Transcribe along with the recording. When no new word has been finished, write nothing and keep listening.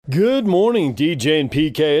Good morning, DJ and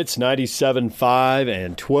PK. It's 97.5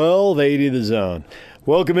 and 1280 The Zone.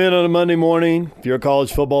 Welcome in on a Monday morning. If you're a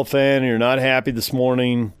college football fan and you're not happy this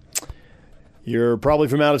morning, you're probably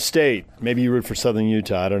from out of state. Maybe you root for Southern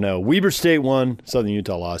Utah. I don't know. Weber State won. Southern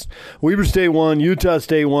Utah lost. Weber State won. Utah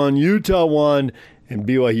State won. Utah won. And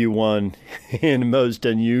BYU won in most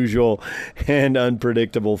unusual and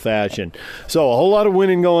unpredictable fashion. So a whole lot of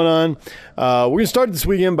winning going on. We're going to start this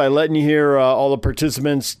weekend by letting you hear all the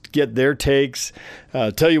participants get their takes,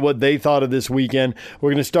 tell you what they thought of this weekend.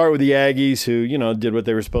 We're going to start with the Aggies who, did what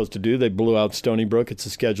they were supposed to do. They blew out Stony Brook. It's a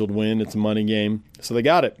scheduled win. It's a money game. So they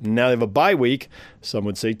got it. Now they have a bye week. Some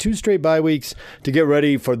would say 2 straight bye weeks to get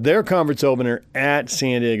ready for their conference opener at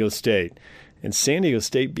San Diego State. And San Diego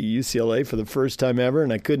State beat UCLA for the first time ever,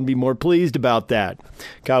 and I couldn't be more pleased about that.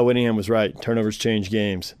 Kyle Whittingham was right. Turnovers change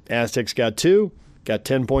games. Aztecs got 2, got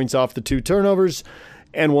 10 points off the 2 turnovers,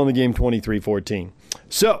 and won the game 23-14.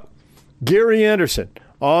 So, Gary Anderson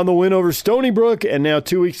on the win over Stony Brook, and now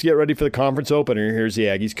 2 weeks to get ready for the conference opener. Here's the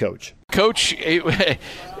Aggies coach. Coach,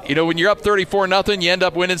 when you're up 34-0, you end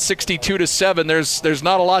up winning 62-7. There's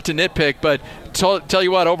not a lot to nitpick, but tell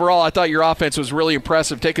you what, overall, I thought your offense was really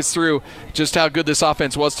impressive. Take us through just how good this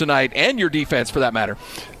offense was tonight, and your defense, for that matter.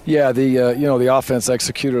 Yeah, the offense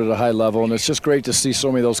executed at a high level, and it's just great to see so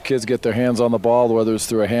many of those kids get their hands on the ball, whether it's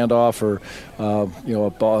through a handoff or a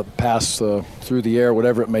ball pass through the air,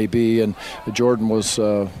 whatever it may be. And Jordan was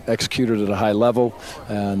executed at a high level,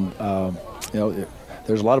 and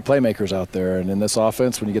there's a lot of playmakers out there, and in this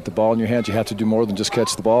offense, when you get the ball in your hands, you have to do more than just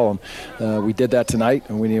catch the ball. And we did that tonight,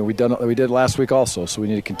 and we did it last week also. So we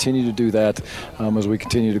need to continue to do that as we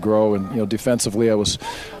continue to grow. And defensively, I was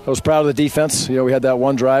proud of the defense. We had that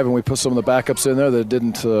one drive, and we put some of the backups in there that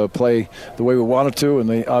didn't play the way we wanted to, and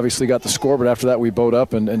they obviously got the score. But after that, we bowed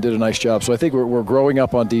up and did a nice job. So I think we're growing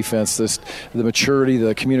up on defense. The maturity,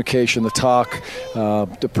 the communication, the talk,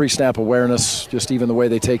 the pre-snap awareness, just even the way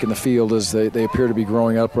they take in the field as they appear to be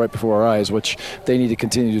growing up right before our eyes, which they need to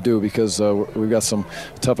continue to do because we've got some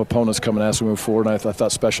tough opponents coming as we move forward. And I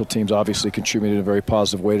thought special teams obviously contributed in a very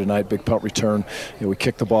positive way tonight. Big punt return. We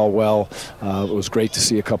kicked the ball well. It was great to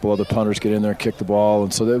see a couple other punters get in there and kick the ball.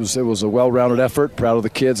 And so it was a well-rounded effort. Proud of the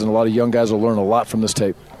kids, and a lot of young guys will learn a lot from this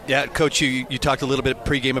tape. Yeah, Coach, you talked a little bit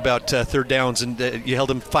pregame about third downs, and you held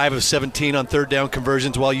them 5 of 17 on third down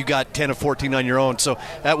conversions while you got 10 of 14 on your own. So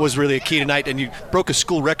that was really a key tonight, and you broke a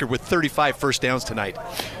school record with 35 first downs tonight.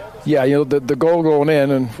 Yeah, the goal going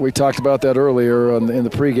in, and we talked about that earlier in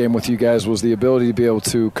the pregame with you guys, was the ability to be able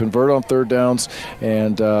to convert on third downs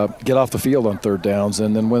and get off the field on third downs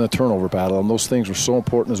and then win a turnover battle. And those things were so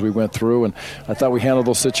important as we went through, and I thought we handled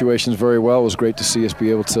those situations very well. It was great to see us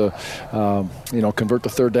be able to, convert the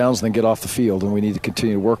third downs and then get off the field, and we need to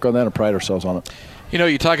continue to work on that and pride ourselves on it.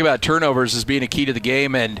 You talk about turnovers as being a key to the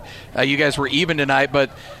game, and you guys were even tonight,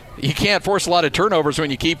 but you can't force a lot of turnovers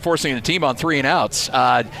when you keep forcing the team on 3 and outs.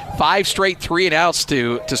 5 straight 3 and outs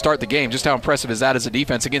to start the game. Just how impressive is that as a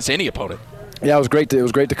defense against any opponent? Yeah, it was great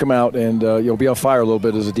to come out and be on fire a little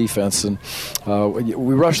bit as a defense, and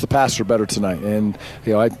we rushed the passer better tonight. And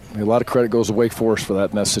a lot of credit goes to Wake Forest for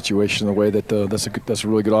that in that situation. The way that that's a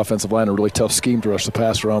really good offensive line, a really tough scheme to rush the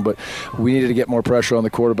passer on. But we needed to get more pressure on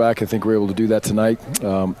the quarterback. I think we were able to do that tonight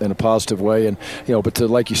in a positive way. And but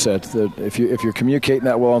like you said, if you're communicating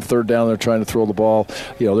that well on third down, they're trying to throw the ball.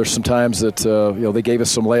 There's some times that they gave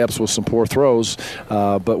us some layups with some poor throws,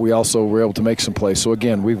 but we also were able to make some plays. So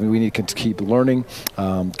again, we need to keep learning,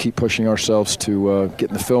 keep pushing ourselves to get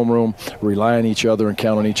in the film room, rely on each other, and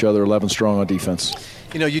count on each other 11 strong on defense.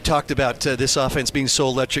 You talked about this offense being so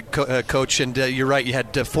electric, Coach, and you're right. You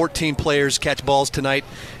had 14 players catch balls tonight.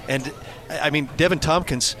 And, Devin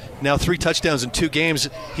Tompkins, now 3 touchdowns in 2 games.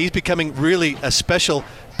 He's becoming really a special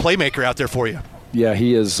playmaker out there for you. Yeah,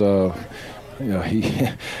 he is.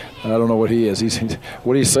 I don't know what he is.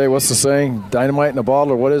 What do you say? What's the saying? Dynamite in a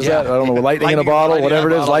bottle, or what is that? I don't know. Lightning in a bottle,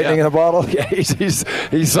 whatever it is. Lightning in a bottle. Yeah,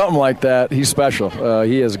 he's something like that. He's special.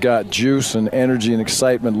 He has got juice and energy and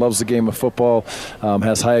excitement. Loves the game of football.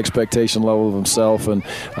 Has high expectation level of himself, and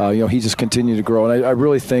he just continued to grow. And I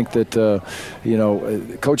really think that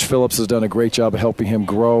Coach Phillips has done a great job of helping him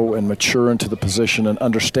grow and mature into the position and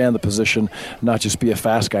understand the position, not just be a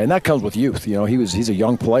fast guy. And that comes with youth. He's a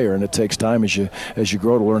young player, and it takes time as you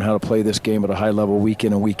grow to learn how how to play this game at a high level week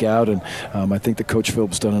in and week out. And I think that Coach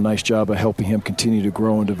Phillips done a nice job of helping him continue to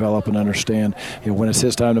grow and develop and understand, when it's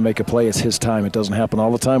his time to make a play, it's his time. It doesn't happen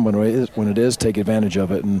all the time. When it is, take advantage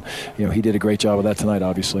of it. And he did a great job of that tonight,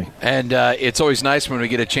 obviously. And it's always nice when we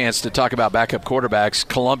get a chance to talk about backup quarterbacks.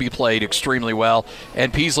 Columbia played extremely well,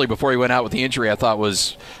 and Peasley, before he went out with the injury, I thought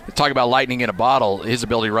was, talk about lightning in a bottle, his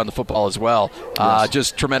ability to run the football as well. Yes.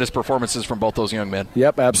 Just tremendous performances from both those young men.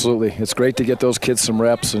 Yep, absolutely. It's great to get those kids some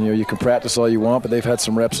reps, and you can practice all you want, but they've had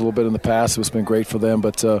some reps a little bit in the past. It's been great for them,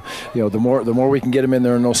 but the more we can get them in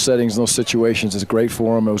there in those settings, those situations, it's great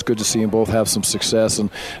for them. It was good to see them both have some success, and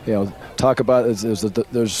talk about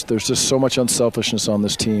there's just so much unselfishness on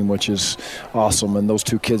this team, which is awesome. And those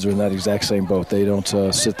two kids are in that exact same boat. They don't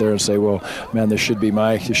sit there and say, "Well, man, this should be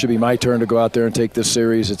my turn to go out there and take this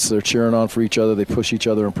series." They're cheering on for each other. They push each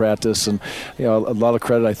other in practice, and a lot of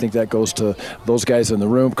credit I think that goes to those guys in the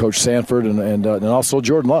room, Coach Sanford, and also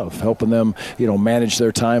Jordan Love, helping them manage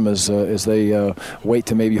their time as they wait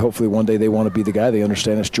to maybe hopefully one day they want to be the guy. They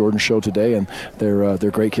understand it's Jordan's show today, and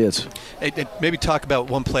they're great kids. Hey, maybe talk about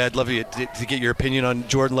one play. I'd love you to get your opinion on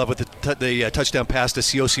Jordan Love with the touchdown pass to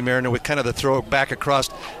Siosi Mariner, with kind of the throw back across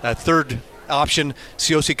third option,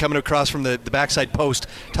 Siosi coming across from the backside post.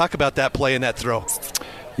 Talk about that play and that throw.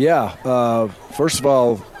 Yeah, first of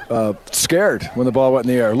all, scared when the ball went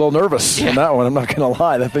in the air. A little nervous on that one, I'm not going to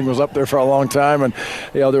lie. That thing was up there for a long time, and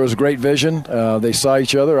there was great vision. They saw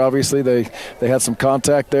each other. Obviously, they had some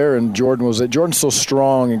contact there, and Jordan's so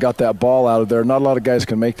strong and got that ball out of there. Not a lot of guys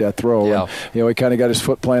can make that throw. Yeah. And, he kind of got his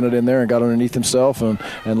foot planted in there and got underneath himself and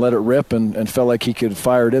let it rip and felt like he could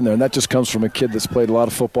fire it in there. And that just comes from a kid that's played a lot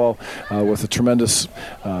of football with a tremendous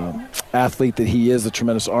athlete that he is, the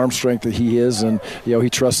tremendous arm strength that he is, and he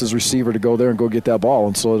trusts his receiver to go there and go get that ball,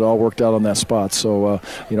 and so it all worked out on that spot. So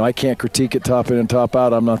I can't critique it top in and top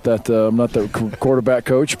out. I'm not that quarterback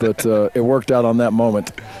coach, but it worked out on that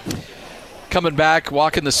moment. Coming back,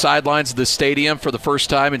 walking the sidelines of the stadium for the first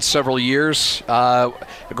time in several years. A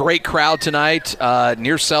great crowd tonight,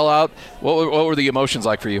 near sellout. What were the emotions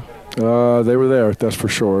like for you? They were there, that's for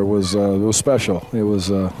sure. It was special. It was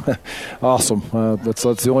awesome. That's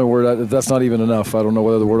the only word. That's not even enough. I don't know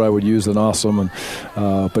what other word I would use than awesome.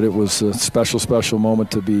 But it was a special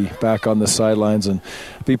moment to be back on the sidelines and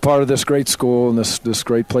be part of this great school and this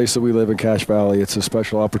great place that we live in, Cache Valley. It's a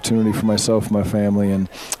special opportunity for myself and my family, and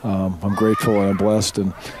I'm grateful and I'm blessed,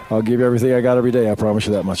 and I'll give you everything I got every day. I promise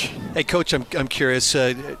you that much. Hey, Coach, I'm curious.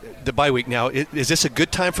 The bye week now, is this a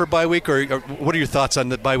good time for bye week, or what are your thoughts on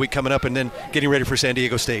the bye week coming up and then getting ready for San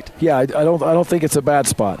Diego State? Yeah, I don't think it's a bad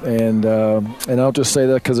spot, and I'll just say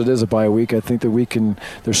that because it is a bye week. I think that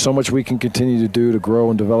there's so much we can continue to do to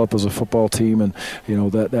grow and develop as a football team, and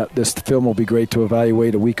that this film will be great to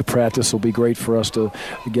evaluate. A week of practice will be great for us to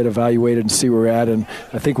get evaluated and see where we're at. And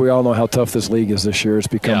I think we all know how tough this league is this year. It's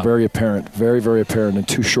become very apparent, very, very apparent in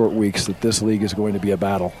 2 short weeks that this league is going to be a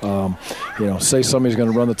battle. Say somebody's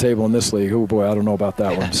going to run the table in this league. Oh boy, I don't know about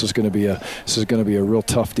that one. This is going to be a real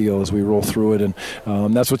tough deal as we roll through it,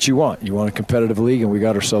 and that's what you want. You want a competitive league, and we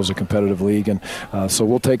got ourselves a competitive league, and so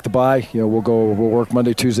we'll take the bye. We'll work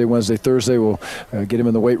Monday, Tuesday, Wednesday, Thursday. We'll get him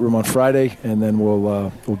in the weight room on Friday, and then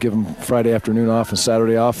we'll give him Friday afternoon off and Saturday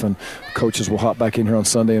off, and coaches will hop back in here on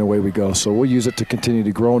Sunday, and away we go. So we'll use it to continue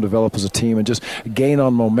to grow and develop as a team, and just gain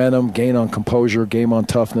on momentum, gain on composure, gain on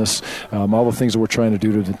toughness, all the things that we're trying to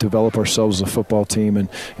do to develop ourselves as a football team, and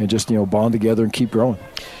just bond together and keep growing.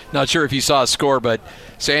 Not sure if you saw a score, but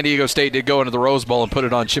San Diego State did go into the Rose Bowl and put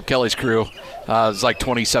it on Chip Kelly's crew. It was like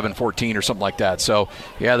 27-14 or something like that. So,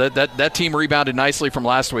 yeah, that team rebounded nicely from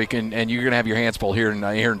last week, and you're going to have your hands full here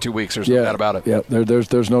in 2 weeks. There's no doubt about it. Yeah,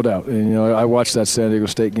 there's no doubt. And, I watched that San Diego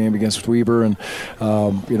State game against Weber, and,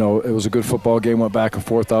 it was a good football game, went back and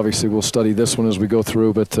forth. Obviously, we'll study this one as we go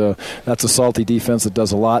through, but that's a salty defense that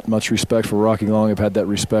does a lot. Much respect for Rocky Long. I've had that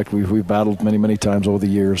respect. We've battled many, many times over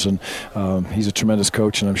the years, and he's a tremendous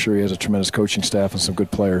coach, and I'm sure he has a tremendous coaching staff and some good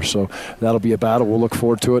players. So that'll be a battle. We'll look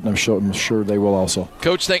forward to it, and I'm sure they will also.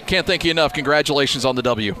 Coach, can't thank you enough. Congratulations on the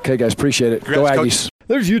W. Okay, guys, appreciate it. Go Aggies.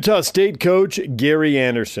 There's Utah State coach Gary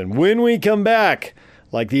Anderson. When we come back,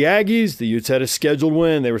 like the Aggies, the Utes had a scheduled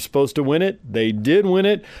win. They were supposed to win it. They did win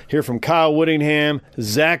it. Hear from Kyle Whittingham,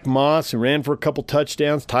 Zach Moss, who ran for a couple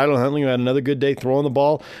touchdowns, Tyler Huntley, who had another good day throwing the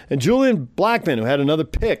ball, and Julian Blackman, who had another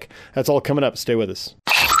pick. That's all coming up. Stay with us.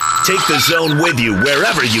 Take the Zone with you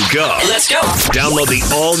wherever you go. Let's go. Download the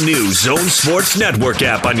all-new Zone Sports Network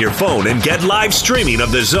app on your phone and get live streaming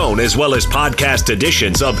of the Zone as well as podcast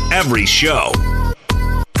editions of every show.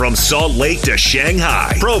 From Salt Lake to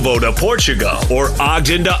Shanghai, Provo to Portugal, or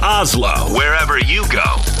Ogden to Oslo, wherever you go,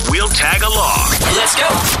 we'll tag along. Let's go.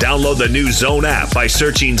 Download the new Zone app by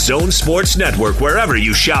searching Zone Sports Network wherever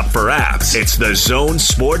you shop for apps. It's the Zone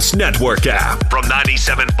Sports Network app from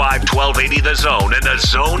 97.5 1280 The Zone and the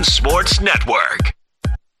Zone Sports Network.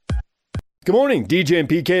 Good morning, DJ and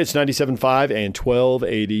PK. It's 97.5 and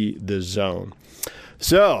 1280 The Zone.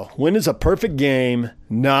 So, when is a perfect game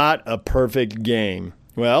not a perfect game?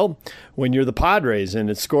 Well, when you're the Padres and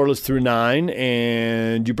it's scoreless through 9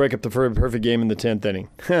 and you break up the perfect game in the 10th inning.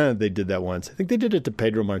 They did that once. I think they did it to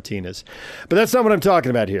Pedro Martinez. But that's not what I'm talking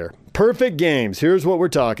about here. Perfect games. Here's what we're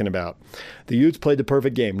talking about. The Utes played the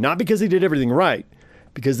perfect game, not because they did everything right,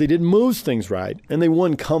 because they did most things right, and they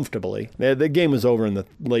won comfortably. The game was over in the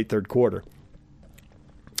late third quarter.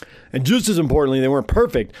 And just as importantly, they weren't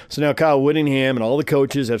perfect. So now Kyle Whittingham and all the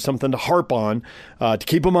coaches have something to harp on to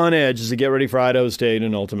keep them on edge as they get ready for Idaho State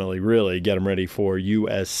and ultimately really get them ready for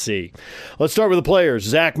USC. Let's start with the players.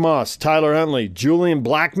 Zach Moss, Tyler Huntley, Julian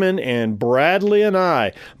Blackmon, and Bradley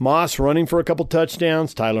Anae. Moss running for a couple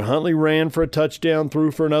touchdowns. Tyler Huntley ran for a touchdown, threw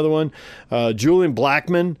for another one. Julian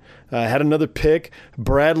Blackmon had another pick.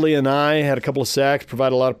 Bradley Anae had a couple of sacks,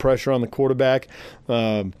 provided a lot of pressure on the quarterback.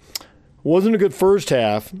 Wasn't a good first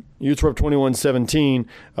half. Utes were up 21-17.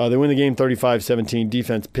 They win the game 35-17.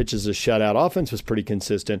 Defense pitches a shutout. Offense was pretty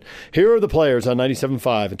consistent. Here are the players on 97.5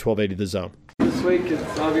 and 1280 The Zone. This week,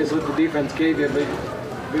 it's obvious what the defense gave you, but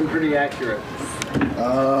you've been pretty accurate.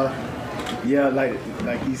 Yeah,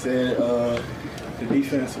 like he said, the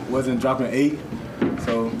defense wasn't dropping 8,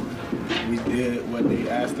 so we did what they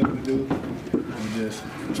asked us to do. We just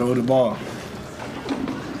throw the ball.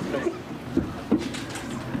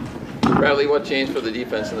 Bradley, what changed for the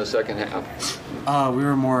defense in the second half? We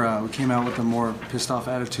came out with a more pissed off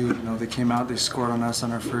attitude. You know, they came out, they scored on us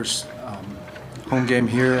on our first home game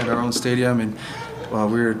here at our own stadium, and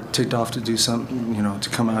we were ticked off to do something, to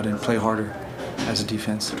come out and play harder as a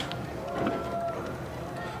defense.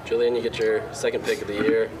 Julian, you get your second pick of the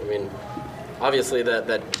year. I mean, obviously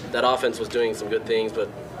that offense was doing some good things, but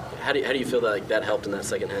how do you feel that helped in that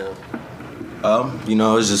second half? It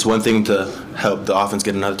was just one thing to help the offense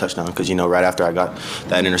get another touchdown because, right after I got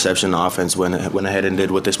that interception, the offense went ahead and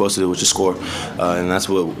did what they're supposed to do, which is score. And that's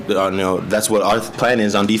what our plan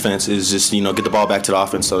is on defense is just, get the ball back to the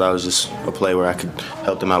offense. So that was just a play where I could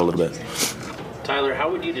help them out a little bit. Tyler,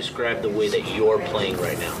 how would you describe the way that you're playing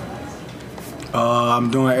right now?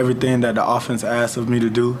 I'm doing everything that the offense asks of me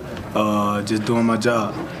to do, just doing my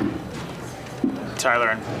job.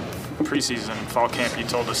 Tyler, in preseason fall camp, you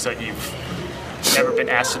told us that you've never been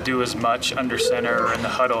asked to do as much under center or in the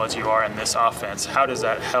huddle as you are in this offense. How does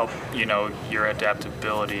that help, your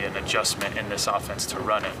adaptability and adjustment in this offense to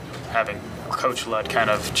run it? Having Coach Ludd kind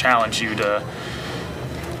of challenge you to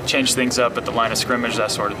change things up at the line of scrimmage, that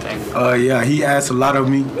sort of thing. Yeah, he asked a lot of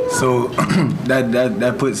me, so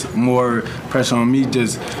that puts more pressure on me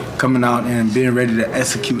just coming out and being ready to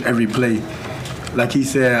execute every play. Like he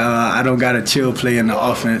said, I don't got a chill play in the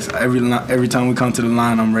offense. Every time we come to the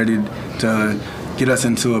line, I'm ready to get us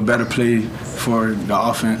into a better play for the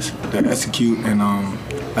offense to execute, and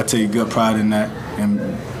I take good pride in that and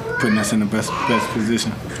putting us in the best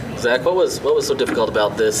position. Zach, what was so difficult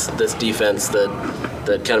about this defense that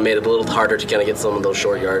kind of made it a little harder to kind of get some of those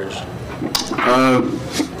short yardage?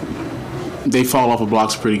 They fall off of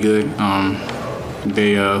blocks pretty good.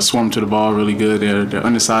 They swarm to the ball really good. They're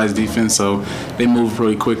undersized defense, so they move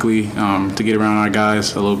really quickly to get around our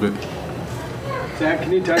guys a little bit. Zach,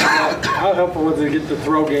 can you talk about how helpful was it to get the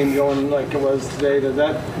throw game going like it was today? Does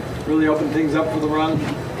that really open things up for the run?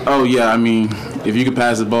 Oh, yeah. I mean, if you can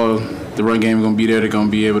pass the ball, the run game is going to be there. They're going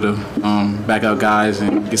to be able to back out guys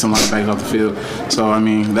and get some linebackers off the field. So, I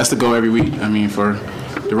mean, that's the goal every week. I mean, for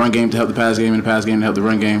the run game to help the pass game and the pass game to help the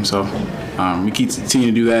run game. So we continue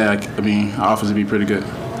to do that. Our offense will be pretty good.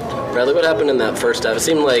 Bradley, what happened in that first half? It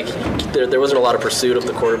seemed like there wasn't a lot of pursuit of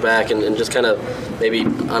the quarterback and just kind of maybe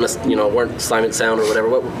honest, weren't assignment sound or whatever.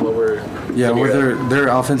 What were? Yeah, their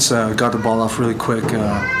offense got the ball off really quick.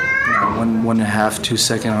 1.5, 2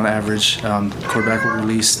 second on average. Quarterback will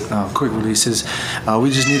release quick releases. We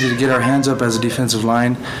just needed to get our hands up as a defensive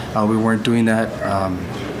line. We weren't doing that.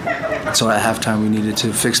 So at halftime, we needed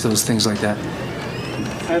to fix those things like that.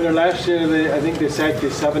 Either last year, I think they sacked you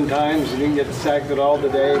 7 times. You didn't get sacked at all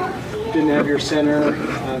today. Didn't have your center.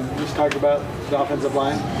 Just talk about the offensive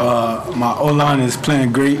line. My O-line is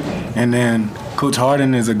playing great, and then Coach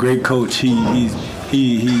Harden is a great coach. He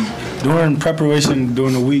during preparation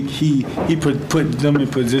during the week, he put them in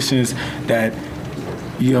positions that,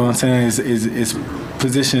 is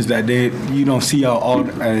positions that you don't see all on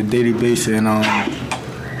a daily basis,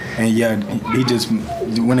 and yeah, he just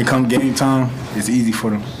when it comes game time, it's easy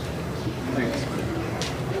for them.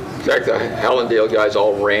 fact, the Hallandale guys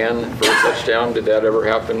all ran for a touchdown. Did that ever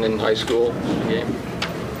happen in high school game?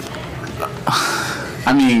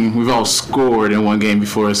 I mean, we've all scored in one game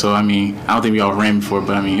before, so I mean, I don't think we all ran before,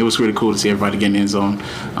 but I mean, it was really cool to see everybody get in the end zone,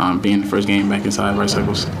 being the first game back inside Right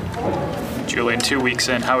Circles. Julian, 2 weeks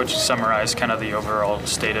in, how would you summarize kind of the overall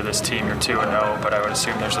state of this team? You're 2-0, but I would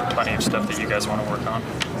assume there's plenty of stuff that you guys want to work on.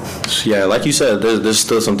 Yeah, like you said, there's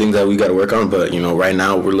still some things that we got to work on, but, right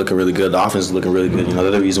now we're looking really good. The offense is looking really good.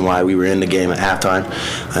 They're the reason why we were in the game at halftime.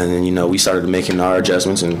 And then, we started making our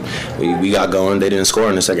adjustments, and we got going. They didn't score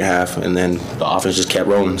in the second half, and then the offense just kept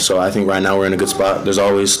rolling. So I think right now we're in a good spot. There's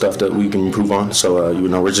always stuff that we can improve on. So,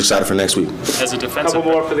 we're just excited for next week. As a defensive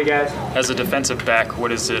couple more for the guys. As a defensive back,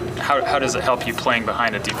 how does it help you playing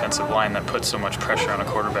behind a defensive line that puts so much pressure on a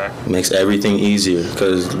quarterback? It makes everything easier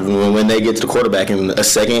because when they get to the quarterback in a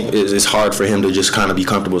second, it's hard for him to just kind of be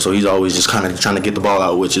comfortable. So he's always just kind of trying to get the ball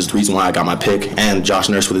out, which is the reason why I got my pick. And Josh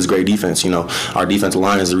Nurse with his great defense. Our defensive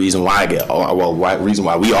line is the reason why reason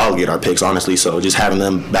why we all get our picks, honestly. So just having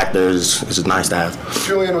them back there is just nice to have.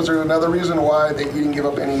 Julian, was there another reason why you didn't give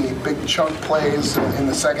up any big chunk plays in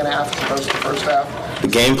the second half as opposed to the first half? The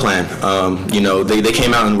game plan. They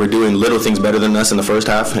came out and were doing little things better than us in the first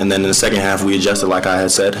half, and then in the second half we adjusted like I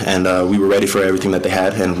had said, and we were ready for everything that they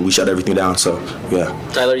had, and we shut everything down. So, yeah.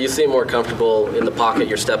 Tyler, you seem more comfortable in the pocket.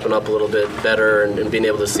 You're stepping up a little bit better and being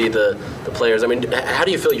able to see the players. I mean, how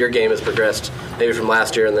do you feel your game has progressed maybe from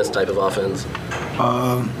last year in this type of offense?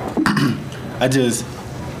 I just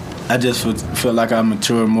feel like I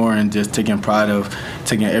mature more and just taking pride of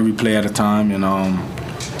taking every play at a time, and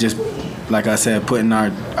just like I said, putting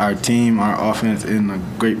our team, our offense in a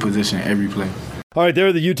great position every play. All right, there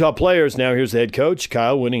are the Utah players. Now here's the head coach,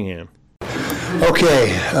 Kyle Whittingham.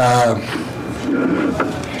 Okay.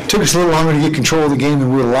 Took us a little longer to get control of the game than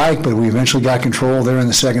we would like, but we eventually got control there in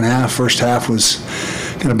the second half. First half was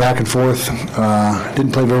kind of back and forth.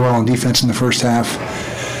 Didn't play very well on defense in the first half.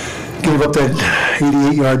 Gave up that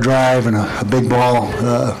 88-yard drive and a big ball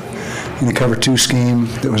in the cover 2 scheme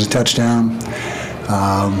that was a touchdown.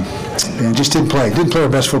 And just didn't play our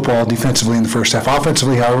best football defensively in the first half.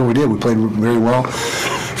 Offensively, however, we did. We played very well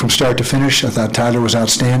from start to finish. I thought Tyler was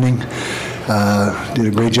outstanding. Did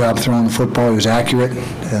a great job throwing the football. He was accurate.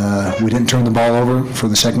 We didn't turn the ball over for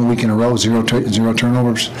the second week in a row, zero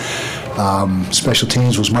turnovers. Special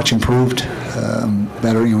teams was much improved,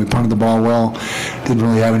 better. We punted the ball well. Didn't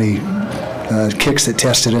really have any kicks that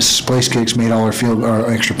tested us. Place kicks made all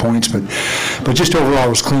our extra points, but just overall it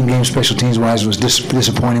was clean game. Special teams wise, it was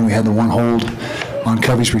disappointing. We had the one hold on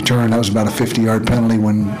Covey's return. That was about a 50-yard penalty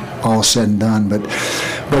when all is said and done. But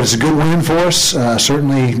it's a good win for us.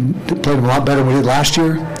 Certainly played a lot better than we did last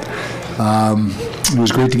year. It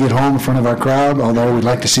was great to get home in front of our crowd, although we'd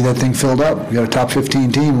like to see that thing filled up. We got a top 15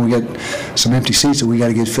 team, and we got some empty seats that we got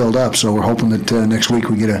to get filled up. So we're hoping that next week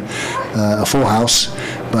we get a full house.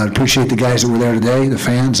 But I appreciate the guys that were there today, the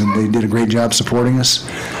fans, and they did a great job supporting us,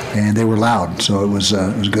 and they were loud. So it was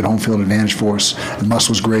a good home field advantage for us. The muss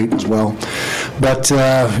was great as well. But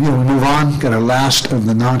we move on. Got our last of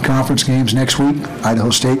the non-conference games next week. Idaho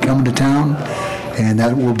State coming to town. And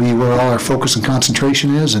that will be where all our focus and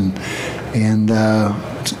concentration is. And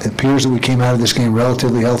it appears that we came out of this game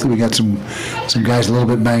relatively healthy. We got some guys a little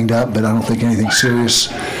bit banged up, but I don't think anything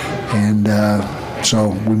serious. And so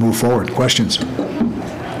we move forward. Questions?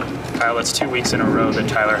 Kyle, it's 2 weeks in a row that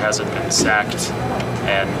Tyler hasn't been sacked,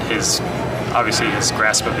 and his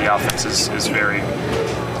grasp of the offense is very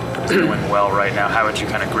doing well right now. How would you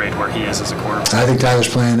kind of grade where he is as a quarterback? I think Tyler's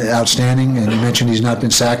playing outstanding, and you mentioned he's not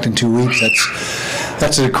been sacked in 2 weeks.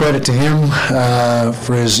 That's a credit to him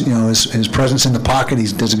for his presence in the pocket. He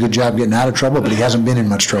does a good job getting out of trouble, but he hasn't been in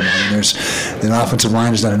much trouble. The offensive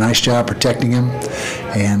line has done a nice job protecting him,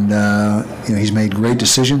 and he's made great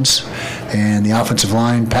decisions. And the offensive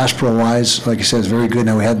line, pass pro-wise, like you said, is very good.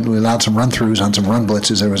 Now we allowed some run-throughs on some run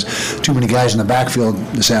blitzes. There was too many guys in the backfield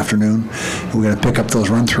this afternoon. We got to pick up those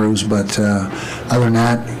run-throughs. But other than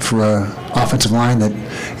that, for an offensive line that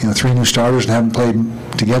 3 new starters and haven't played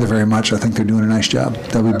together very much, I think they're doing a nice job.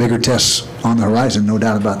 There'll be bigger tests on the horizon, no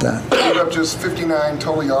doubt about that. You put up just 59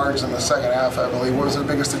 total yards in the second half, I believe. What was the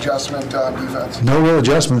biggest adjustment on defense? No real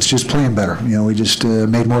adjustments, just playing better. We just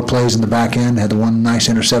made more plays in the back end, had the one nice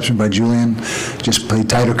interception by Julian, just played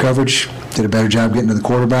tighter coverage, did a better job getting to the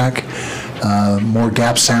quarterback. More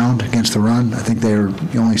gap sound against the run. I think they're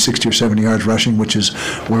only 60 or 70 yards rushing, which is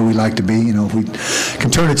where we like to be. If we can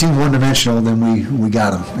turn a team one-dimensional, then we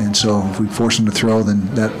got them. And so if we force them to throw,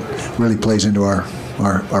 then that really plays into our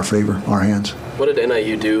favor, our hands. What did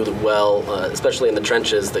NIU do well, especially in the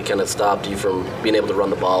trenches, that kind of stopped you from being able to run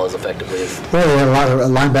the ball as effectively as? Well, they had a lot of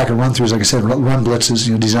linebacker run-throughs, like I said, run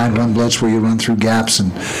blitzes, designed run blitz where you run through gaps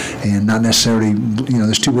and not necessarily,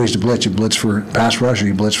 there's two ways to blitz. You blitz for pass rush or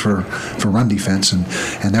you blitz for run defense. And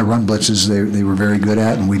their run blitzes, they were very good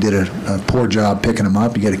at, and we did a poor job picking them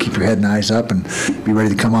up. You got to keep your head and eyes up and be ready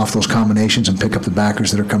to come off those combinations and pick up the backers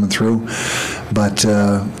that are coming through. But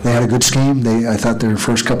they had a good scheme. I thought their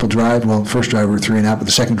first couple drive, first drive we were 3-and-out, but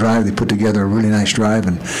the second drive they put together a really nice drive,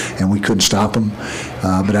 and we couldn't stop them.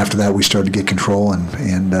 But after that we started to get control,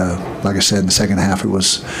 and like I said, in the second half it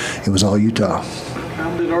was all Utah.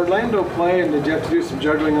 Did Orlando play, and did you have to do some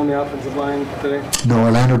juggling on the offensive line today? No,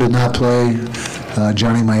 Orlando did not play.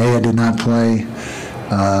 Johnny Maea did not play.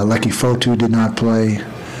 Leki Fotu did not play.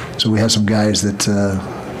 So we have some guys that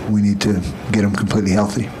we need to get them completely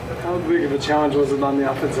healthy. How big of a challenge was it on the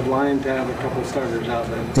offensive line to have a couple of starters out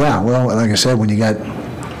there? Yeah, well, like I said, when you got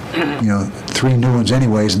three new ones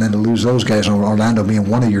anyways, and then to lose those guys, Orlando being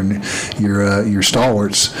one of your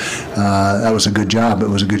stalwarts, that was a good job. It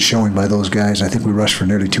was a good showing by those guys. I think we rushed for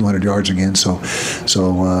nearly 200 yards again, so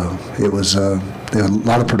it was there was a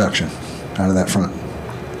lot of production out of that front.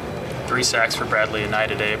 3 sacks for Bradlee Anae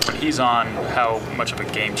today, but he's on how much of a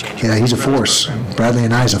game changer? Yeah, he's a force. Bradlee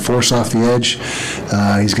Anae is a force off the edge.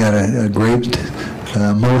 He's got a great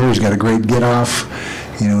motor. He's got a great get off.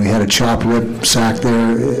 He had a chop rip sack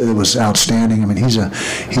there. It was outstanding. I mean, he's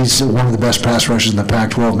one of the best pass rushers in the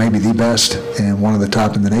Pac-12, maybe the best, and one of the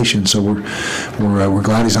top in the nation. So we're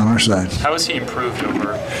glad he's on our side. How has he improved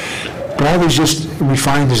over? Bradley's just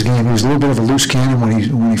refined his game. He was a little bit of a loose cannon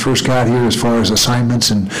when he first got here as far as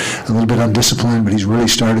assignments and a little bit undisciplined, but he's really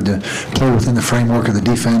started to play within the framework of the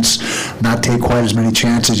defense, not take quite as many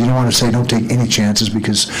chances. You don't want to say don't take any chances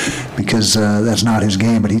because that's not his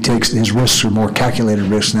game, but his risks are more calculated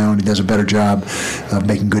risks now, and he does a better job of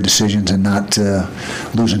making good decisions and not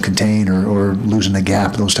losing contain or losing the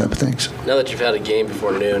gap, those type of things. Now that you've had a game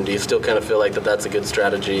before noon, do you still kind of feel like that's a good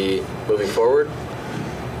strategy moving forward?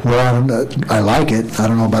 Well, I like it. I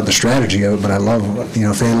don't know about the strategy of it, but I love it.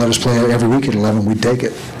 If they let us play every week at 11, we'd take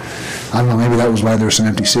it. I don't know, maybe that was why there were some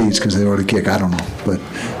empty seats, because they already kick. I don't know. But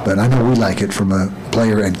I know we like it from a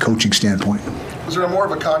player and coaching standpoint. Was there more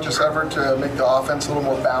of a conscious effort to make the offense a little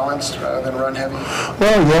more balanced rather than run heavy?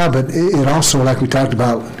 Well, yeah, but it also, like we talked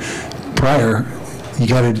about prior, you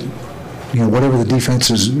got to, whatever the defense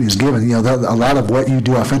is given, a lot of what you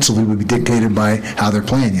do offensively would be dictated by how they're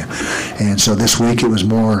playing you. And so this week it was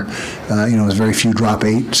more, it was very few drop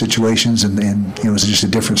 8 situations, and it was just a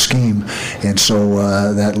different scheme. And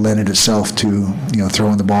so that lended itself to,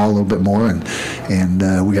 throwing the ball a little bit more, and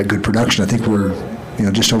we got good production. I think we're,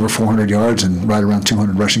 just over 400 yards and right around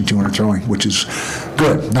 200 rushing, 200 throwing, which is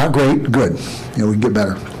good. Not great, good. We can get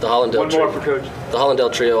better. The Hollindale more for Coach. The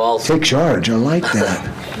Hollindale trio all take charge. I like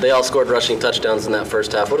that. They all scored rushing touchdowns in that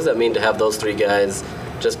first half. What does that mean to have those 3 guys,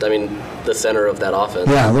 the center of that offense?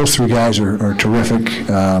 Yeah, those 3 guys are terrific.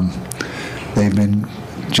 They've been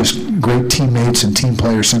just great teammates and team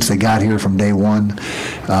players since they got here from day one.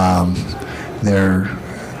 They're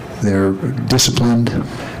disciplined.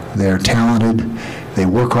 They're talented. They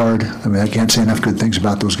work hard. I mean, I can't say enough good things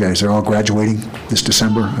about those guys. They're all graduating this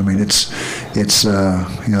December. I mean, it's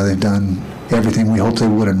they've done everything we hoped they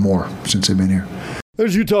would and more since they've been here.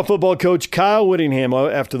 There's Utah football coach Kyle Whittingham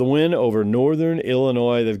after the win over Northern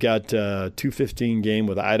Illinois. They've got a 2:15 game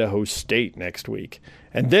with Idaho State next week.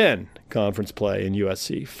 And then conference play in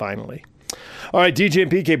USC, finally. All right, DJ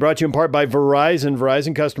and PK brought to you in part by Verizon.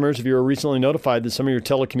 Verizon customers, if you were recently notified that some of your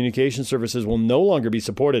telecommunications services will no longer be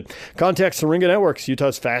supported, contact Syringa Networks,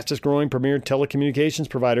 Utah's fastest growing premier telecommunications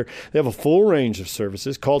provider. They have a full range of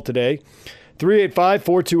services. Call today,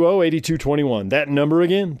 385-420-8221. That number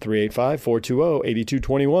again,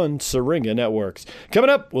 385-420-8221, Syringa Networks. Coming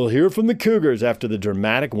up, we'll hear from the Cougars after the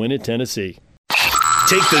dramatic win at Tennessee.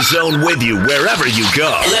 Take the Zone with you wherever you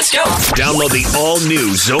go. Let's go. Download the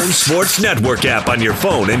all-new Zone Sports Network app on your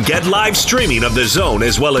phone and get live streaming of the Zone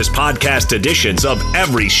as well as podcast editions of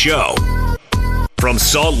every show. From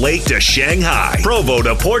Salt Lake to Shanghai, Provo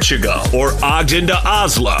to Portugal, or Ogden to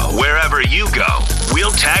Oslo, wherever you go,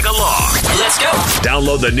 we'll tag along. Let's go.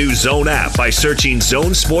 Download the new Zone app by searching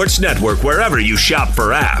Zone Sports Network wherever you shop for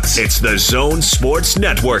apps. It's the Zone Sports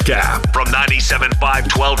Network app from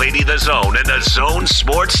 97.5 1280 The Zone and the Zone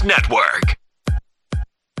Sports Network.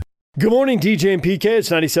 Good morning, DJ and PK. It's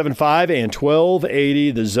 97.5 and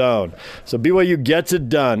 1280 The Zone. So BYU gets it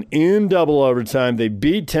done in double overtime. They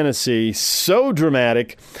beat Tennessee. So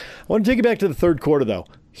dramatic. I want to take you back to the third quarter, though.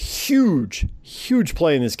 Huge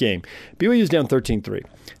play in this game. BYU's down 13-3.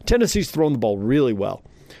 Tennessee's thrown the ball really well.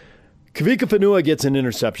 Kavika Fanua gets an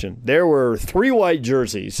interception. There were 3 white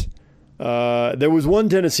jerseys. There was 1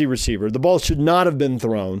 Tennessee receiver. The ball should not have been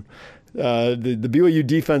thrown. The BYU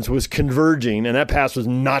defense was converging, and that pass was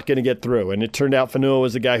not going to get through. And it turned out Fanua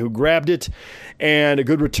was the guy who grabbed it, and a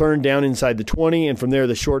good return down inside the 20. And from there,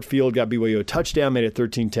 the short field got BYU a touchdown, made it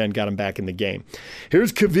 13-10, got him back in the game.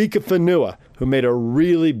 Here's Kavika Fanua, who made a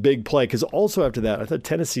really big play. Because also after that, I thought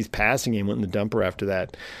Tennessee's passing game went in the dumper after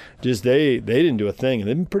that. Just they didn't do a thing. And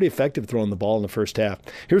they've been pretty effective throwing the ball in the first half.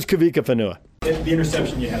 Here's Kavika Fanua. The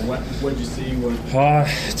interception you had, what did you see?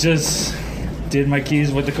 Just did my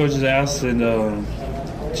keys, what the coaches asked, and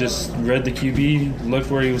just read the QB, looked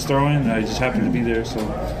where he was throwing, and I just happened to be there, so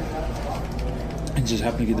and just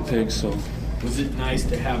happened to get the pick. So was it nice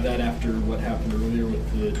to have that after what happened earlier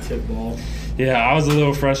with the tip ball? Yeah, I was a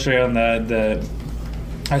little frustrated on that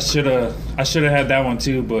I should have had that one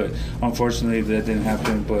too, but unfortunately that didn't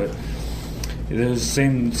happen. But it was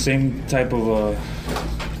the same type of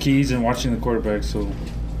keys and watching the quarterback. So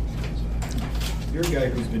you're a guy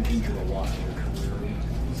who's been injured a lot in your career.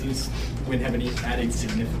 Does this win have any added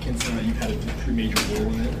significance now that you've had a pretty major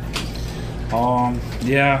role in it?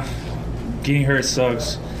 Yeah, getting hurt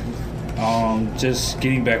sucks. Just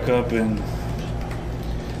getting back up and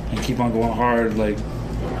keep on going hard. Like,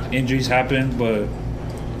 injuries happen, but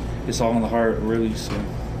it's all in the heart, really. So.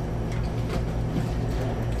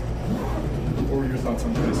 What were your thoughts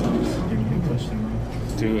on Tyson's giving you a touchdown?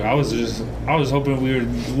 Dude, I was hoping we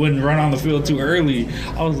wouldn't run on the field too early.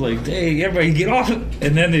 I was like, dang, everybody get off.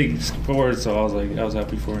 And then they scored, so I was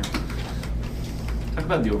happy for him. Talk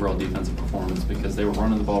about the overall defensive performance, because they were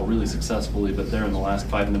running the ball really successfully, but there in the last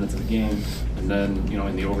 5 minutes of the game, and then,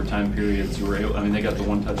 in the overtime periods, they got the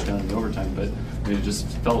 1 touchdown in the overtime, but it just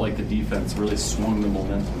felt like the defense really swung the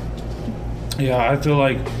momentum. Yeah, I feel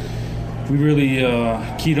like we really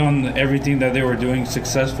keyed on everything that they were doing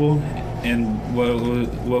successful and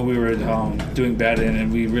what we were doing bad in,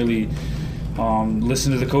 and we really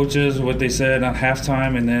listened to the coaches, what they said on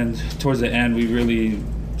halftime, and then towards the end we really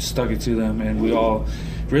stuck it to them, and we all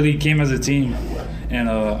really came as a team and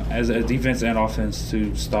as a defense and offense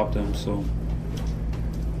to stop them. So.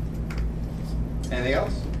 Anything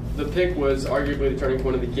else? The pick was arguably the turning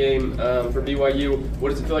point of the game for BYU. What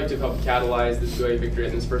does it feel like to help catalyze this BYU victory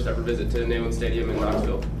in this first ever visit to Neyland Stadium in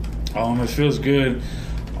Knoxville? It feels good.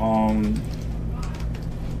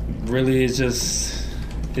 Really, it just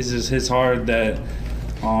hits hard that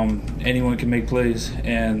anyone can make plays,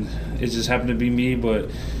 and it just happened to be me, but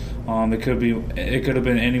it could have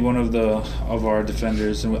been any one of our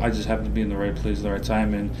defenders, and I just happened to be in the right place at the right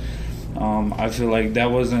time, and I feel like that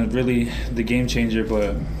wasn't really the game changer,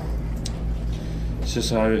 but it's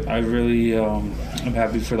just I really am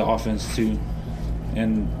happy for the offense too,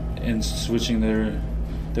 and switching their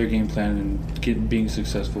game plan and being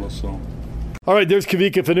successful. So. All right, there's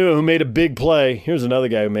Kavika Fanua, who made a big play. Here's another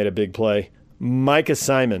guy who made a big play. Micah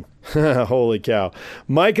Simon. Holy cow.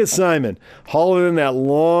 Micah Simon hauling in that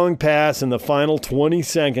long pass in the final 20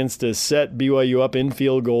 seconds to set BYU up in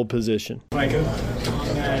field goal position. Micah,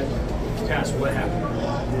 on that pass, what happened?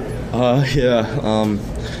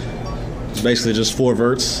 It's basically just 4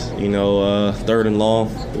 verts, 3rd and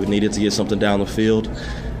long. We needed to get something down the field.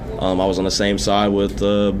 I was on the same side with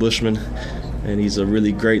Bushman, and he's a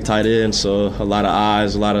really great tight end, so a lot of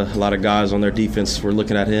eyes, a lot of guys on their defense were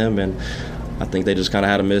looking at him, and I think they just kind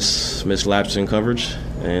of had a mislapse in coverage,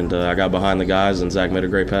 and I got behind the guys, and Zach made a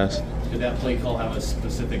great pass. Did that play call have a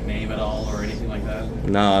specific name at all or anything like that?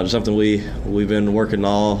 No, it's something we've been working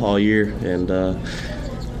all year, and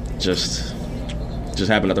just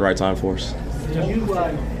happened at the right time for us.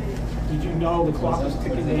 Did you know the clock was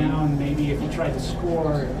ticking down? Maybe if you tried to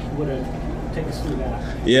score, it would have taken us through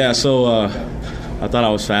that. Yeah, so I thought I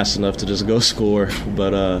was fast enough to just go score,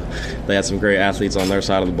 but they had some great athletes on their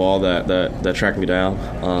side of the ball that tracked me down.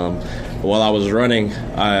 While I was running,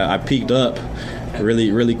 I peeked up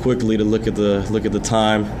really quickly to look at the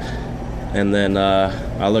time, and then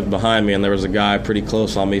I looked behind me, and there was a guy pretty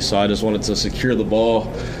close on me, so I just wanted to secure the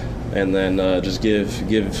ball and then just give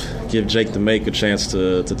Jake the Make a chance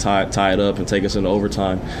to tie it up and take us into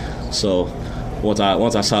overtime. So once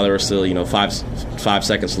I saw there were still 5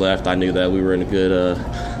 seconds left, I knew that we were in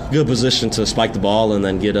a good position to spike the ball and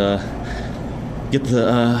then get the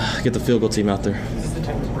field goal team out there. Is this the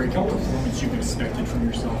type of breakout performance you've expected from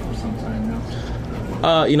yourself for some time now?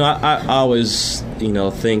 I always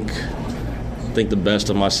think the best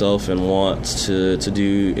of myself and want to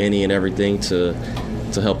do any and everything to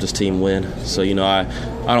help this team win. So I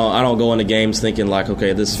don't go into games thinking like,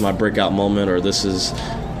 okay, this is my breakout moment, or this is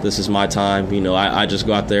this is my time. I just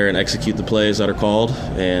go out there and execute the plays that are called,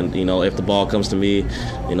 and if the ball comes to me,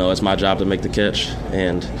 it's my job to make the catch.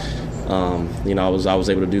 And I was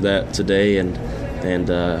able to do that today, and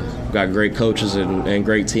got great coaches and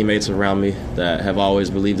great teammates around me that have always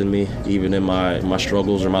believed in me, even in my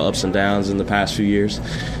struggles or my ups and downs in the past few years.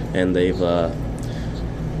 And they've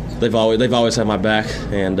always had my back,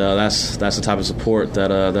 and that's the type of support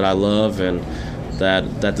that I love and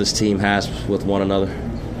that this team has with one another.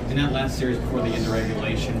 In that last series before the end of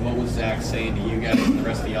regulation, what was Zach saying to you guys and the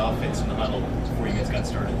rest of the offense in the huddle before you guys got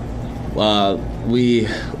started?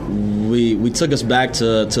 We took us back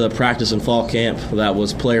to a practice in fall camp that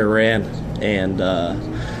was player ran, and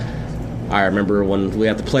I remember when we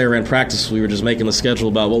had the player ran practice, we were just making the schedule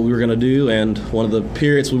about what we were going to do, and one of the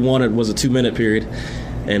periods we wanted was a 2-minute period,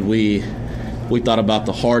 and we thought about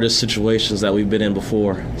the hardest situations that we've been in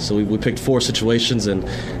before. So we picked 4 situations, and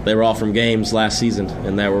they were all from games last season,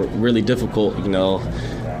 and they were really difficult,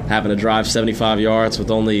 having to drive 75 yards with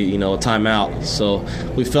only, a timeout. So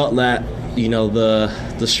we felt that,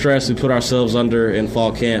 the stress we put ourselves under in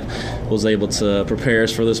fall camp was able to prepare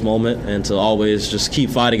us for this moment and to always just keep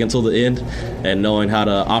fighting until the end and knowing how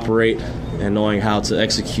to operate and knowing how to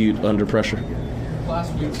execute under pressure.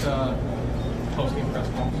 Last week's post-game press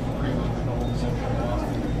conference was pretty much the whole social loss.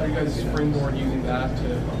 How do you guys springboard using that to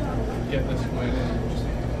get this win and just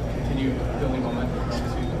continue building momentum throughout the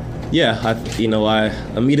season? Yeah, I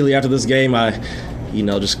immediately after this game, I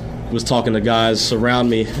just was talking to guys around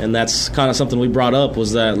me, and that's kind of something we brought up,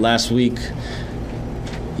 was that last week,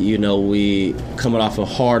 we coming off a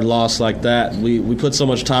hard loss like that, we put so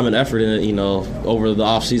much time and effort in it, over the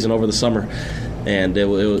off season, over the summer, and it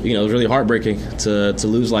was really heartbreaking to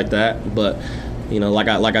lose like that. But like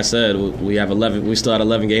I said, we still had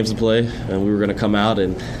 11 games to play, and we were going to come out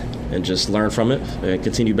and just learn from it and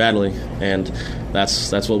continue battling. And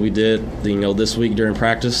that's what we did, this week during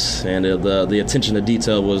practice. And the attention to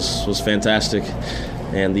detail was fantastic.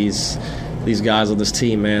 And these guys on this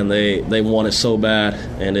team, man, they want it so bad,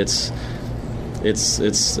 and it's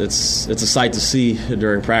a sight to see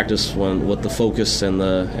during practice with the focus and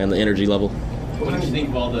the energy level. What did you think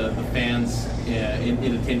of all the fans in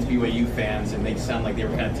attendance, BYU fans, and they sound like they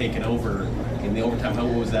were kind of taking over in the overtime?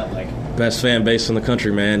 What was that like? Best fan base in the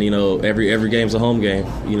country, man. Every game's a home game.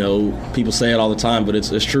 People say it all the time, but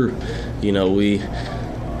it's true.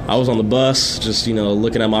 I was on the bus just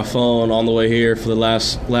looking at my phone on the way here for the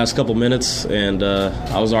last couple minutes, and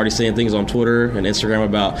I was already seeing things on Twitter and Instagram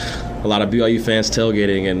about a lot of BYU fans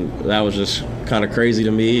tailgating, and that was just kind of crazy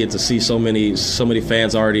to me to see so many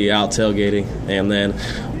fans already out tailgating. And then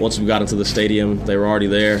once we got into the stadium, they were already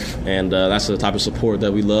there, and that's the type of support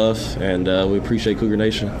that we love, and we appreciate Cougar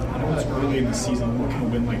Nation. I know it's early in the season. What can a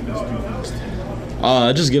win like this do for this team?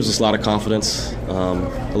 It just gives us a lot of confidence,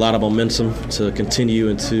 a lot of momentum to continue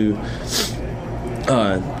into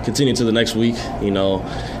the next week.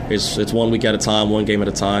 It's 1 week at a time, one game at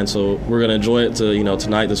a time. So we're going to enjoy it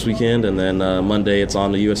tonight, this weekend, and then Monday it's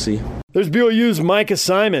on to USC. There's BYU's Micah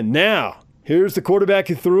Simon. Now, here's the quarterback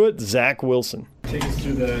who threw it, Zach Wilson. Take us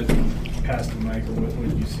through the pass to Micah. What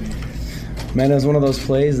did you see? Man, it was one of those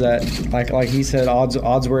plays that, like he said,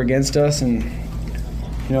 odds were against us, and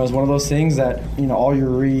it was one of those things that all your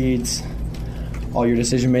reads, all your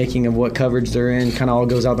decision making of what coverage they're in, kind of all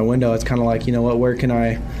goes out the window. It's kind of like, where can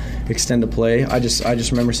I extend the play? I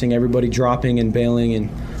just remember seeing everybody dropping and bailing,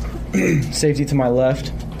 and safety to my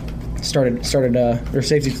left started or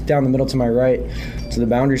safety down the middle to my right, so the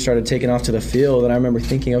boundary started taking off to the field, and I remember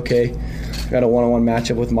thinking, okay, I got a one-on-one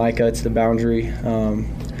matchup with Micah. It's the boundary.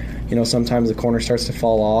 Sometimes the corner starts to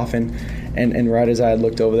fall off, and right as I had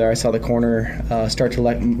looked over there, I saw the corner start to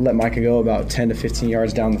let Micah go about 10 to 15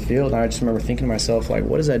 yards down the field. And I just remember thinking to myself, like,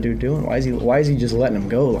 what is that dude doing? Why is he just letting him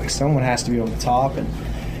go? Like, someone has to be on the top. And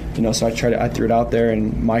so I threw it out there,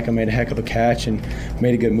 and Micah made a heck of a catch and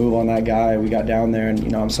made a good move on that guy. We got down there,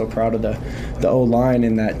 and I'm so proud of the O-line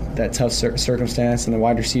in that tough circumstance, and the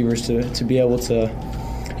wide receivers to be able to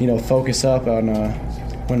focus up on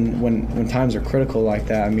when times are critical like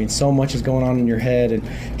that. I mean, so much is going on in your head and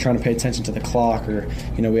trying to pay attention to the clock, or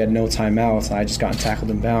we had no timeouts, and I just gotten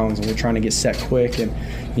tackled in bounds, and we're trying to get set quick, and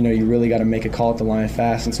you really got to make a call at the line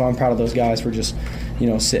fast. And so I'm proud of those guys for just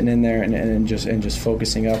sitting in there and just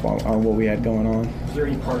focusing up on what we had going on. Was there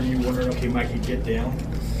any part of you wondering, okay, Mike could get down?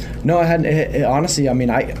 No, I hadn't. Honestly, I mean,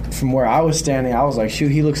 from where I was standing, I was like,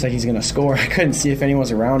 shoot, he looks like he's going to score. I couldn't see if anyone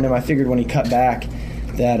was around him. I figured when he cut back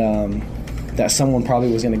that someone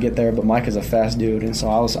probably was going to get there, but Mike is a fast dude, and so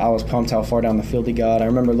I was pumped how far down the field he got. I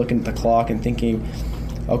remember looking at the clock and thinking,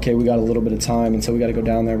 okay, we got a little bit of time, and so we got to go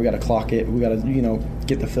down there, we got to clock it, we got to,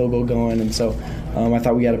 get the field goal going. And so I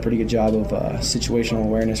thought we had a pretty good job of situational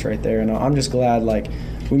awareness right there. And I'm just glad,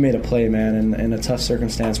 we made a play, man, in a tough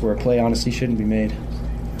circumstance where a play honestly shouldn't be made.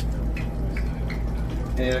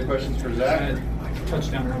 Any other questions for Zach?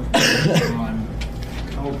 Touchdown run.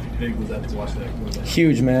 How big was that to watch that?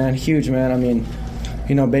 Huge, man. I mean,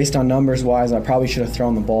 based on numbers-wise, I probably should have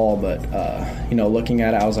thrown the ball, but, looking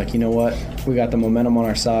at it, I was like, you know what? We got the momentum on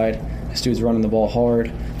our side. This dude's running the ball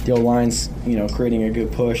hard. The O-line's, creating a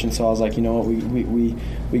good push, and so I was like, you know what?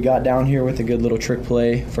 We got down here with a good little trick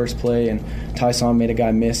play, first play, and Tyson made a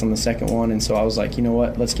guy miss on the second one, and so I was like, you know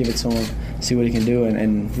what? Let's give it to him, see what he can do,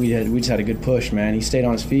 and we just had a good push, man. He stayed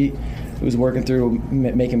on his feet. He was working through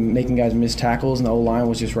making guys miss tackles, and the O-line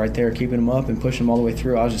was just right there keeping him up and pushing him all the way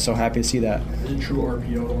through. I was just so happy to see that. Is it true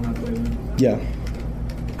RPO on that play then? Yeah.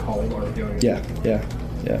 Called RPO? Yeah.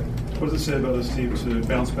 What does it say about this team to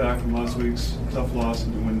bounce back from last week's tough loss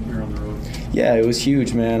and to win here on the road? Yeah, it was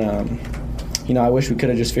huge, man. I wish we could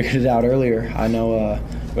have just figured it out earlier. I know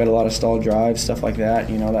we had a lot of stalled drives, stuff like that.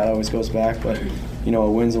 That always goes back, but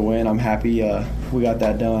a win's a win. I'm happy we got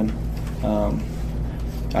that done.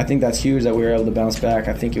 I think that's huge that we were able to bounce back.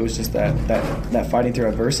 I think it was just that fighting through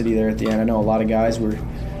adversity there at the end. I know a lot of guys weren't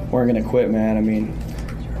going to quit, man. I mean,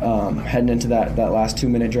 heading into that last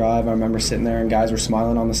 2-minute drive, I remember sitting there and guys were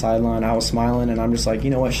smiling on the sideline. I was smiling, and I'm just like, you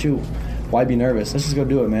know what, shoot, why be nervous? Let's just go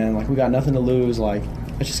do it, man. We got nothing to lose. Let's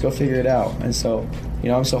just go figure it out. And so,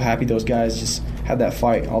 I'm so happy those guys just had that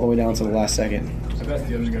fight all the way down to the last second. I've asked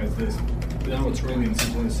the other guys this. I know it's early in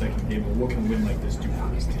the second game, but what can a win like this do for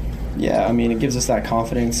this team? Yeah, I mean, it gives us that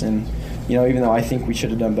confidence, and even though I think we should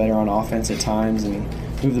have done better on offense at times and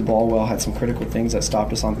moved the ball well, had some critical things that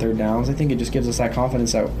stopped us on third downs, I think it just gives us that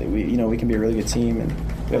confidence that we can be a really good team, and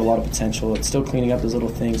we have a lot of potential. It's still cleaning up those little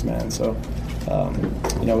things, man. So,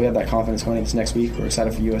 we have that confidence going into next week. We're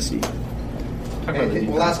excited for USC.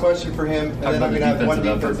 Last question for him, and then I'm going to have one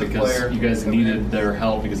defensive player. You guys needed their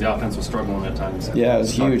help because the offense was struggling at times. Yeah, it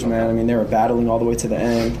was huge, man. I mean, they were battling all the way to the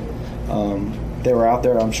end. They were out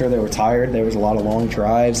there. I'm sure they were tired. There was a lot of long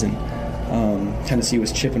drives, and Tennessee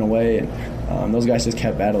was chipping away, and those guys just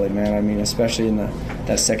kept battling, man. I mean, especially in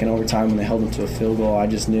that second overtime when they held them to a field goal, I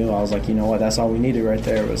just knew. I was like, you know what? That's all we needed right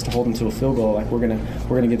there was to hold them to a field goal. We're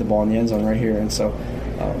gonna get the ball in the end zone right here, and so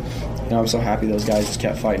I'm so happy those guys just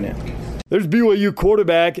kept fighting it. There's BYU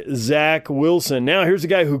quarterback Zach Wilson. Now here's the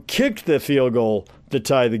guy who kicked the field goal to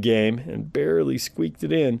tie the game and barely squeaked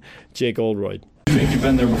it in, Jake Oldroyd. You've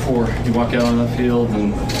been there before. You walk out on the field,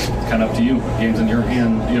 and it's kind of up to you. Game's in your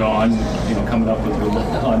hand. Coming up with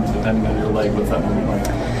depending on your leg. What's that moment like?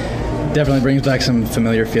 Definitely brings back some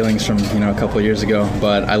familiar feelings from a couple of years ago,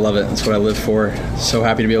 but I love it. That's what I live for. So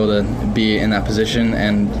happy to be able to be in that position,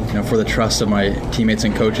 and for the trust of my teammates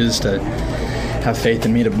and coaches to have faith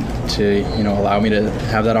in me to allow me to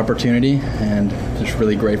have that opportunity, and just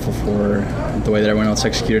really grateful for the way that everyone else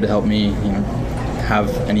executed to help me have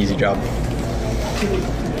an easy job.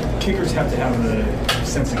 Kickers have to have a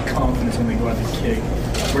sense of confidence when they go out to kick.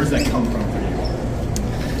 Where does that come from for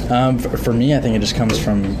you? For me, I think it just comes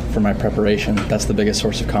from my preparation. That's the biggest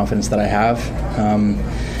source of confidence that I have.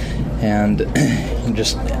 And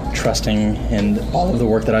just trusting in all of the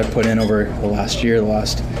work that I've put in over the last year,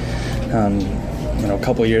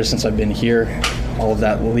 couple of years since I've been here. All of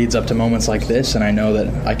that leads up to moments like this, and I know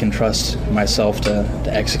that I can trust myself to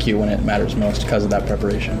execute when it matters most because of that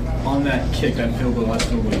preparation. On that kick, that field goal, last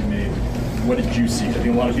field goal you made, what did you see? I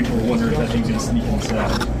think a lot of people were wondering if that thing's going to sneak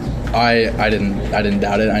inside. I didn't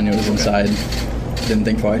doubt it. I knew it was inside. Didn't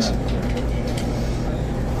think twice.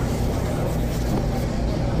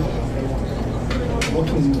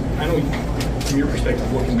 I know from your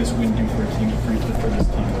perspective, what can this win do for a team for this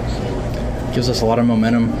team? Gives us a lot of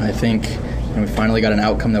momentum. I think we finally got an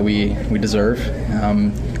outcome that we deserve.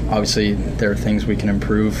 Obviously, there are things we can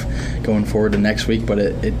improve going forward to next week, but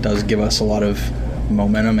it does give us a lot of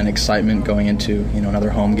momentum and excitement going into another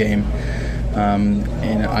home game.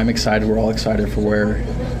 And I'm excited. We're all excited for where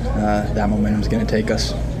that momentum is going to take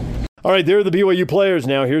us. All right, there are the BYU players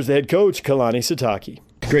now. Here's the head coach, Kalani Sitake.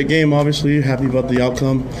 Great game, obviously. Happy about the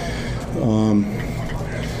outcome.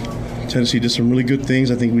 Tennessee did some really good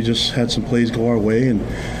things. I think we just had some plays go our way and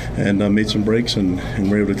made some breaks and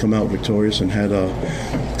were able to come out victorious and had a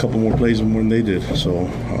couple more plays than they did. So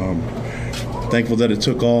thankful that it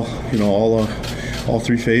took all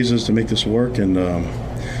three phases to make this work, and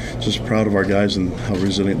just proud of our guys and how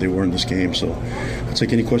resilient they were in this game. So I'll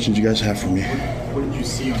take any questions you guys have for me. What did you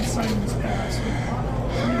see on site in this pass?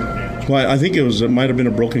 Well, I think it might have been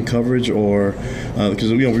a broken coverage, or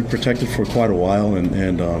because we protected for quite a while,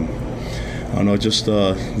 and I don't know, just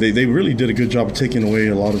they really did a good job of taking away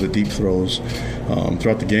a lot of the deep throws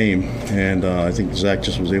throughout the game, and I think Zach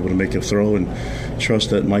just was able to make a throw and trust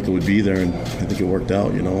that Micah would be there, and I think it worked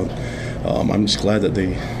out, you know. I'm just glad that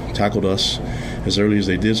they tackled us as early as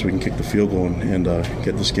they did so we can kick the field goal and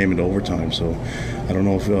get this game into overtime. So I don't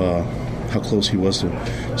know if how close he was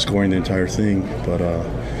to scoring the entire thing, but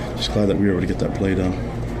just glad that we were able to get that play done.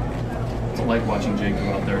 It's like watching Jacob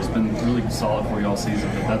out there. It's been really solid for you all season,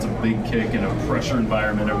 but that's a big kick in a pressure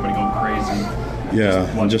environment, everybody going crazy.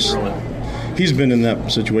 Yeah, he's been in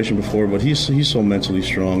that situation before, but he's so mentally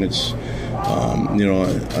strong. It's you know,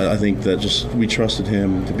 I think that just we trusted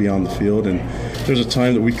him to be on the field, and there's a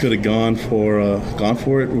time that we could have gone for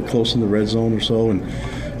it. We're close in the red zone or so, and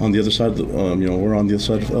on the other side, you know, we're on the other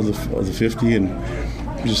side of the 50, and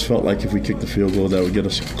we just felt like if we kicked the field goal, that would get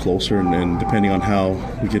us closer. And depending on how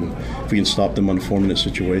if we can stop them on a 4-minute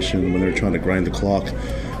situation when they're trying to grind the clock,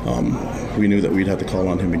 we knew that we'd have to call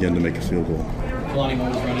on him again to make a field goal. Kalani, what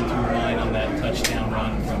was running through your mind on that touchdown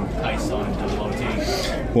run from Tyson to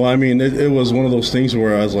Lote? Well, I mean, it was one of those things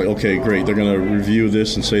where I was like, okay, great, they're going to review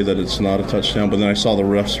this and say that it's not a touchdown. But then I saw the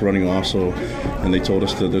refs running also, and they told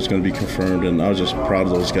us that it's going to be confirmed, and I was just proud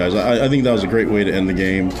of those guys. I think that was a great way to end the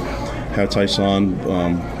game. Have Tyson,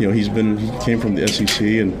 you know, he came from the SEC,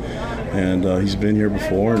 and he's been here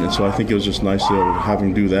before, and so I think it was just nice to have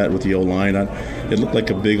him do that with the O-line. It looked like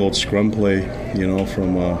a big old scrum play, you know,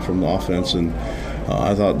 from the offense, and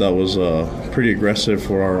I thought that was pretty aggressive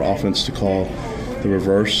for our offense to call the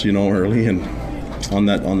reverse, you know, early and on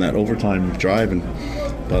that overtime drive.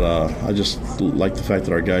 But I just like the fact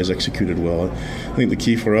that our guys executed well. I think the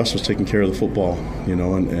key for us was taking care of the football, you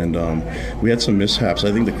know, and we had some mishaps.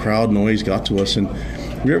 I think the crowd noise got to us, and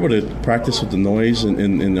we were able to practice with the noise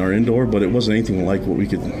in our indoor, but it wasn't anything like what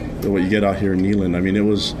you get out here in Neyland. I mean,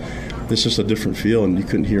 it's just a different feel, and you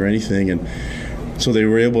couldn't hear anything, and so they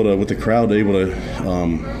were able to, with the crowd,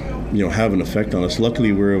 you know, have an effect on us.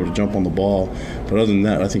 Luckily, we were able to jump on the ball, but other than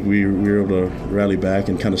that, I think we were able to rally back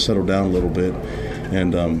and kind of settle down a little bit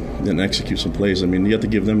and execute some plays. I mean, you have to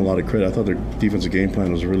give them a lot of credit. I thought their defensive game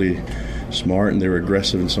plan was really smart, and they were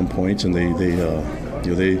aggressive in some points, and they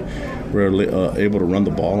were able to run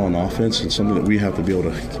the ball on offense, and something that we have to be able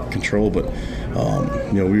to control. But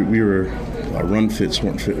you know, our run fits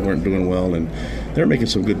weren't doing well, and they were making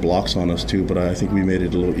some good blocks on us too. But I think we made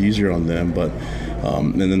it a little easier on them. But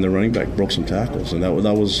and then the running back broke some tackles, and that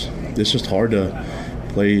was it's just hard to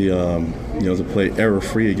play you know, to play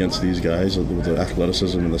error-free against these guys with the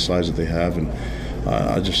athleticism and the size that they have. And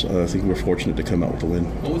I think we're fortunate to come out with the win.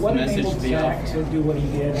 What was the message enabled Zach to do what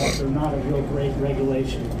he did after not a real great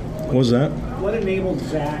regulation? What was that? What enabled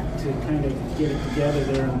Zach to kind of get it together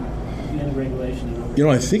there in the end regulation? You know,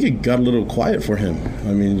 I think it got a little quiet for him.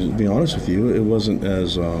 I mean, to be honest with you, it wasn't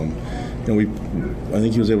as you know, I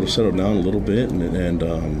think he was able to settle down a little bit, and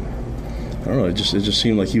I don't know. It just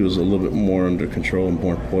seemed like he was a little bit more under control and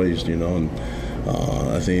more poised, you know. And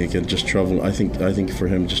I think it could just trouble. I think for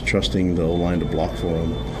him, just trusting the O-line to block for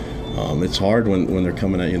him. It's hard when they're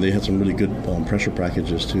coming at you. They had some really good pressure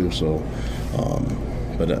packages too. So,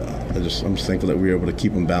 but I'm just thankful that we were able to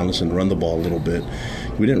keep them balanced and run the ball a little bit.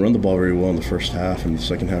 We didn't run the ball very well in the first half. In the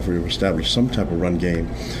second half, we established some type of run game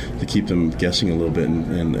to keep them guessing a little bit,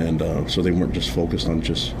 and so they weren't just focused on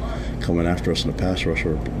just coming after us in a pass rush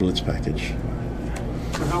or a blitz package.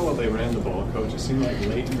 For how well they ran the ball, Coach, it seemed like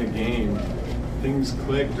late in the game things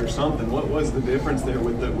clicked or something. What was the difference there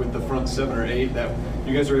with the front 7 or 8 that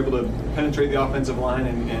you guys were able to penetrate the offensive line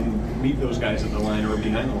and meet those guys at the line or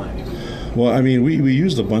behind the line even? Well, I mean, we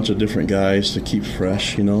used a bunch of different guys to keep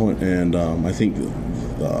fresh, you know, and I think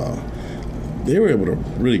they were able to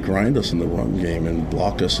really grind us in the run game and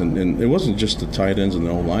block us. And it wasn't just the tight ends and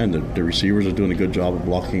the O-line. The receivers are doing a good job of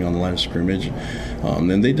blocking on the line of scrimmage.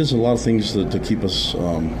 And they did a lot of things to keep us,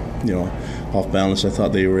 you know, off balance. I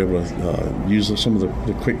thought they were able to use some of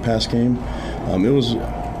the quick pass game.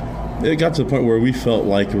 It got to the point where we felt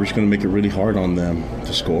like we were just going to make it really hard on them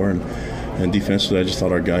to score. And defensively, I just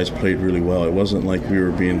thought our guys played really well. It wasn't like we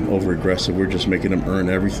were being over-aggressive. We were just making them earn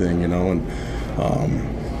everything, you know. And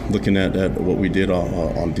looking at what we did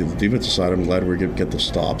on the defensive side, I'm glad we get the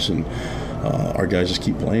stops. And our guys just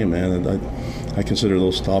keep playing, man. And I consider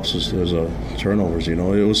those stops as turnovers, you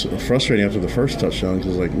know. It was frustrating after the first touchdown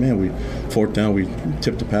because, like, man, fourth down, we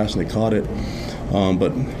tipped the pass and they caught it.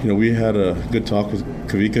 But, you know, we had a good talk with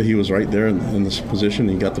Kavika. He was right there in this position.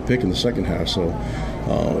 He got the pick in the second half. So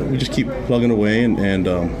we just keep plugging away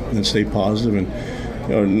and stay positive. And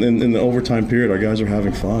you know, in the overtime period, our guys are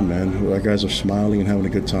having fun, man. Our guys are smiling and having a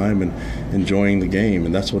good time and enjoying the game,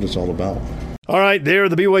 and that's what it's all about. All right, there are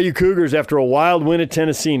the BYU Cougars after a wild win at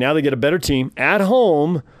Tennessee. Now they get a better team at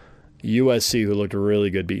home. USC, who looked really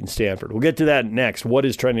good, beating Stanford. We'll get to that next. What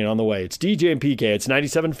is trending on the way? It's DJ and PK. It's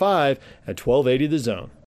 97.5 at 1280 The Zone.